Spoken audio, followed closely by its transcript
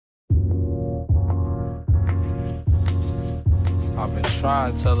I've been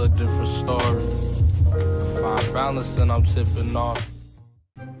trying to tell a different story. Find balance and I'm tipping off.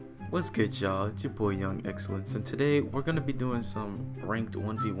 What's good, y'all? It's your boy Young Excellence, and today we're gonna be doing some ranked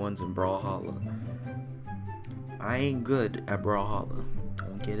 1v1s in Brawlhalla. I ain't good at Brawlhalla.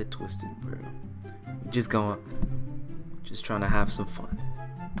 Don't get it twisted, bro. We just trying to have some fun.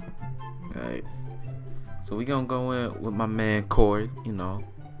 Alright. So we gonna go in with my man KOR, you know.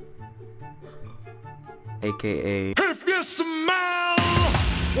 AKA If you smell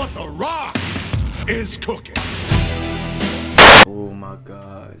what the rock is cooking. Oh my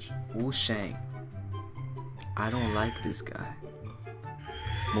gosh, Wu Shang. I don't like this guy.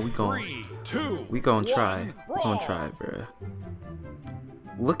 But we gonna try. We gonna try, bruh.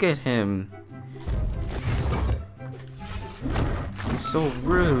 Look at him. He's so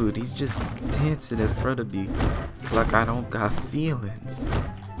rude. He's just dancing in front of me like I don't got feelings.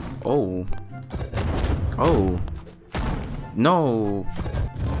 Oh. Oh. No.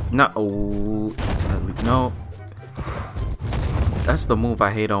 Not. Oh. No. That's the move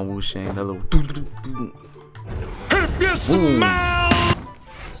I hate on Wu Shang. That little. If you smell.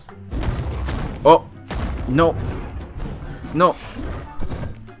 Oh. No. No.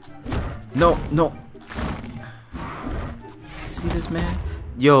 No. No. See this man?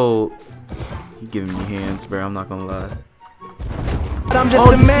 Yo. He giving me hands, bro. I'm not gonna lie. But I'm just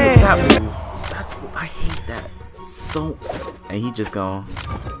a man. That move? I hate that so. And he just gone.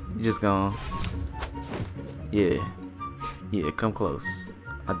 Yeah. Yeah, come close.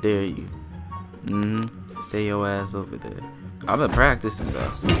 I dare you. Stay your ass over there. I've been practicing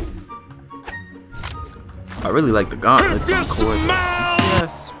though. I really like the gauntlets on KOR. You see that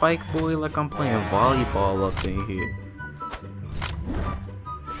spike, boy? Like I'm playing volleyball up in here.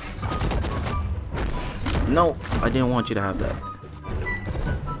 No, I didn't want you to have that.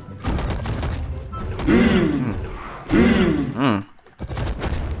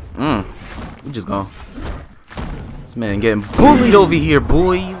 We just gone. This man getting bullied over here,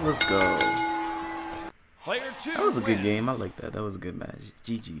 boy. Let's go. That was a good game. I like that. That was a good match.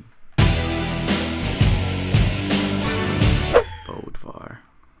 GG. Bold far.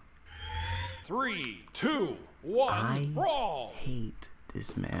 3, 2, 1, brawl. I hate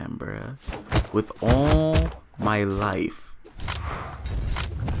this man, bruh. With all my life.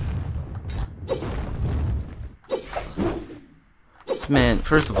 This man,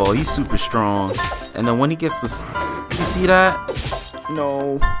 first of all, he's super strong. And then when he gets this, you see that?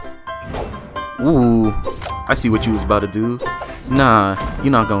 No. Ooh. I see what you was about to do. Nah,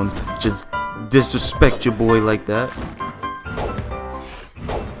 you're not gonna just disrespect your boy like that.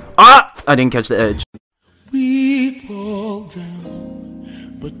 Ah! I didn't catch the edge. We fall down,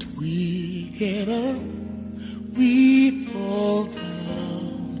 but we get up. We fall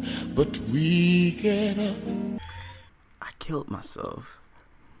down, but we get up. I killed myself.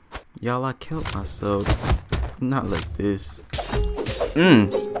 Y'all, I killed myself. Not like this. I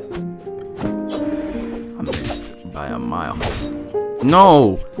missed by a mile.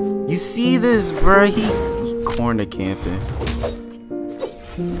 No! You see this, bruh? He corner camping.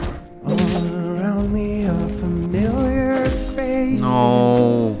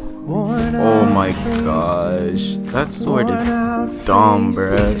 No. Oh my gosh. That sword is dumb,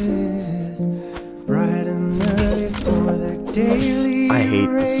 bruh. I hate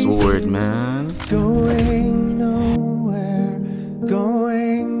the sword, man. Going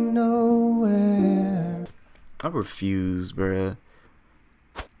nowhere. I refuse, bruh.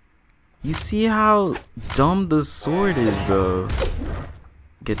 You see how dumb the sword is, though.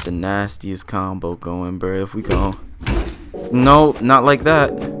 Get the nastiest combo going, bruh. If we go. No, not like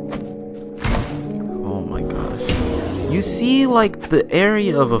that. Oh my gosh. You see, like, the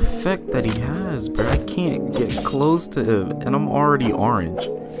area of effect that he has, bruh. I can't get close to him, and I'm already orange.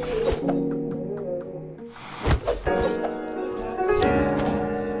 Oh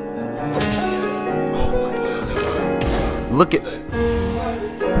my god. Look at. It's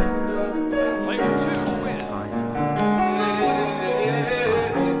fine. It's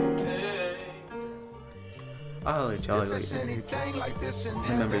fine. I'll let y'all later.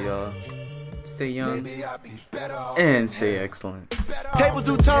 Remember, y'all. Stay young and stay excellent. Tables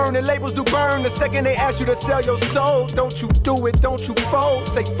do turn and labels do burn. The second they ask you to sell your soul, don't you do it, don't you fold.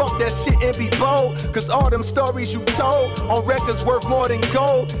 Say fuck that shit and be bold. Cause all them stories you told on records worth more than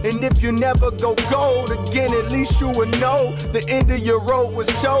gold. And if you never go gold again, at least you would know the end of your road was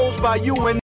chose by you and